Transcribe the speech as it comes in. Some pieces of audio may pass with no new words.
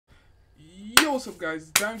Yo, what's up guys,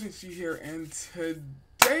 Diamond here, and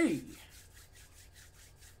today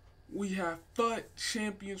we have FUT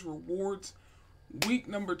Champions Rewards, week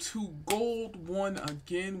number 2, Gold 1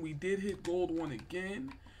 again. We did hit Gold 1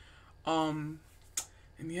 again. And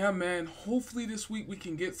yeah, man, hopefully this week we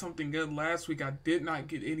can get something good. Last week I did not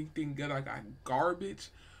get anything good, I got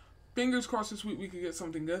garbage. Fingers crossed this week we can get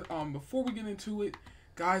something good. Before we get into it,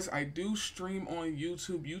 guys, I do stream on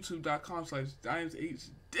YouTube,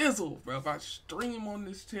 youtube.com/DiamsHDizzle, bro. If I stream on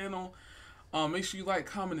this channel, make sure you like,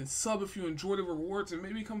 comment, and sub if you enjoy the rewards, and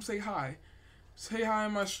maybe come say hi. Say hi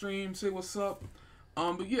in my stream, say what's up.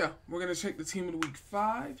 But yeah, we're going to check the team of the week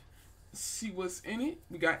 5, see what's in it.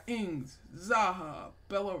 We got Ings, Zaha,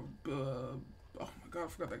 Bella, oh my god, I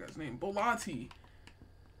forgot that guy's name, Bolatti,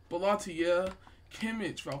 yeah,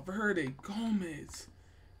 Kimmich, Valverde, Gomez,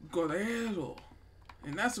 Guerrero.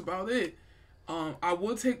 And that's about it. I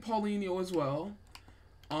would take Paulinho as well.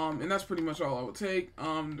 And that's pretty much all I would take.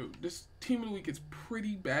 This team of the week is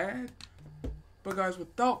pretty bad. But guys,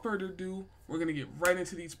 without further ado, we're going to get right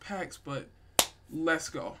into these packs. But let's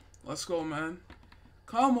go. Let's go, man.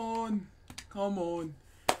 Come on. Come on.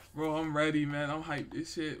 Bro, I'm ready, man. I'm hyped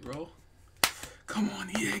this shit, bro. Come on,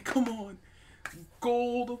 EA. Come on.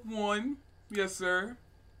 Gold 1. Yes, sir.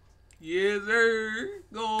 Yes, sir.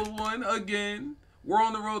 Gold 1 again. We're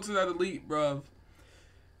on the road to that elite, bruv.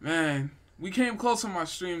 Man, we came close on my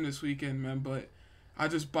stream this weekend, man, but I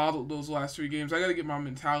just bottled those last 3 games. I got to get my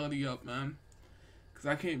mentality up, man, because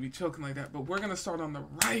I can't be choking like that. But we're going to start on the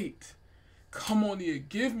right. Come on, here.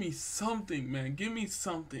 Give me something, man. Give me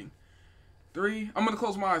something. 3. I'm going to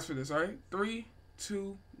close my eyes for this, all right? 3,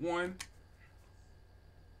 2, 1.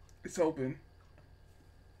 It's open.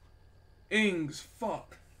 Ings.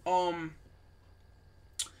 Fuck. I'll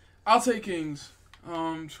take Ings.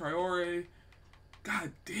 Traore.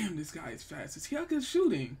 God damn, this guy is fast. Is he out good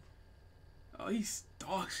shooting? Oh, he's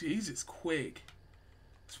dog shit. He's just quick.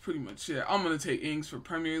 That's pretty much it. I'm going to take Ings for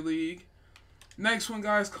Premier League. Next one,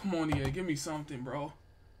 guys. Come on here. Give me something, bro.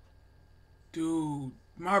 Dude,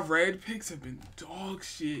 my red picks have been dog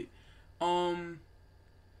shit. I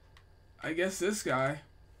guess this guy.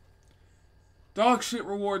 Dog shit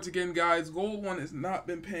rewards again, guys. Gold 1 has not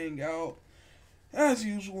been paying out. As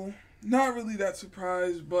usual. Not really that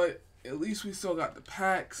surprised, but at least we still got the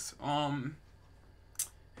packs. And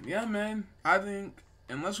yeah, man, I think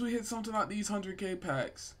unless we hit something like these 100K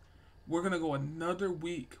packs, we're gonna go another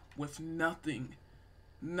week with nothing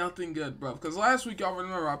good, bro. Because last week, y'all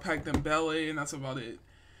remember I packed Dembele, and that's about it.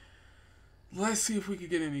 Let's see if we could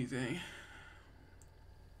get anything.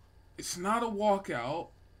 It's not a walkout.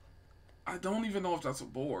 I don't even know if that's a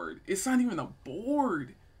board. It's not even a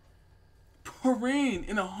board. Perrin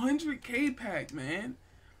in a 100K pack, man.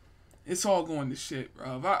 It's all going to shit,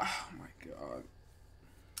 bruv. Oh my god.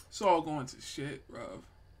 It's all going to shit, bruv.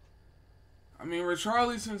 I mean,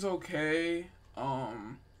 Richarlison's okay. I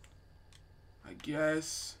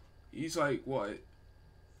guess. He's like, what?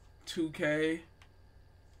 2K.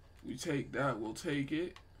 We take that, we'll take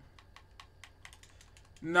it.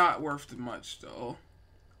 Not worth much, though.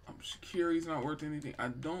 Shaqiri's not worth anything. I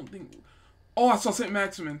don't think... Oh, I saw St.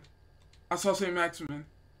 Maximin. I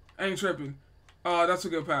ain't tripping. That's a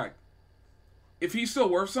good pack. If he's still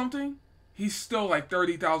worth something, he's still like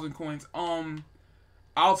 30,000 coins.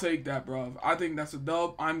 I'll take that, bruv. I think that's a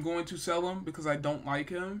dub. I'm going to sell him because I don't like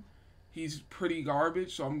him. He's pretty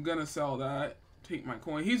garbage, so I'm gonna sell that. Take my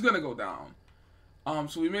coin. He's gonna go down.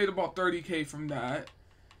 So we made about 30K from that.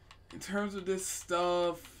 In terms of this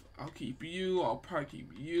stuff, I'll keep you. I'll probably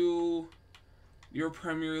keep you. Your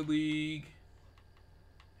Premier League.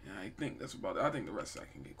 Yeah, I think that's about it. I think the rest I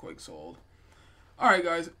can get quick sold. Alright,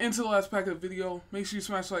 guys. Into the last pack of the video. Make sure you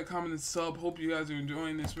smash like, comment, and sub. Hope you guys are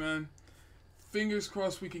enjoying this, man. Fingers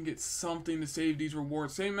crossed we can get something to save these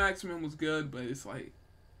rewards. St. Maximin was good, but it's like,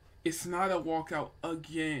 it's not a walkout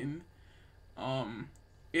again.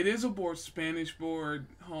 It is a board, Spanish board.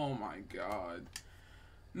 Oh my god.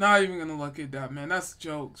 Not even gonna look at that, man. That's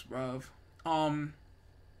jokes, bruv. And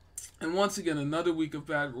once again, another week of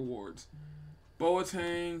bad rewards.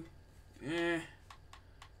 Boateng,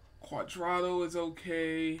 Quadrado is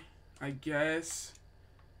okay, I guess.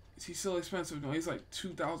 Is he still expensive? No, he's like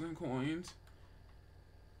 2,000 coins.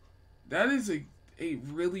 That is a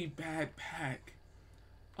really bad pack.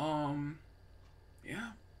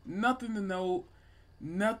 Yeah, nothing to note,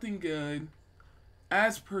 nothing good,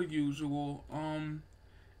 as per usual. And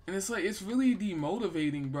it's like, it's really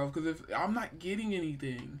demotivating, bro, because if I'm not getting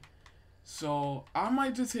anything. So, I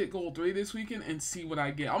might just hit Gold 3 this weekend and see what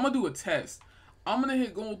I get. I'm going to do a test. I'm going to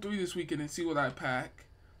hit Gold 3 this weekend and see what I pack.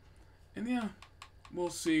 And yeah,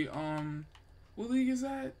 we'll see. What league is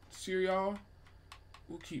that? Serie A?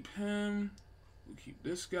 We'll keep him. We'll keep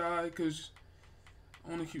this guy because I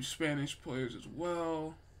want to keep Spanish players as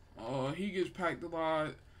well. He gets packed a lot.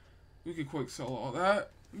 We can quick sell all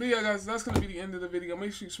that. But yeah, guys, that's going to be the end of the video.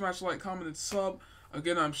 Make sure you smash like, comment, and sub.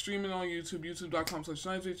 Again, I'm streaming on YouTube,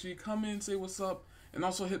 youtube.com/KnivesHG. Come in, say what's up, and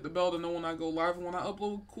also hit the bell to know when I go live and when I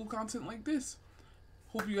upload cool content like this.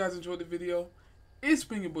 Hope you guys enjoyed the video. It's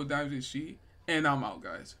been your boy KnivesHG, and I'm out,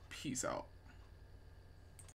 guys. Peace out.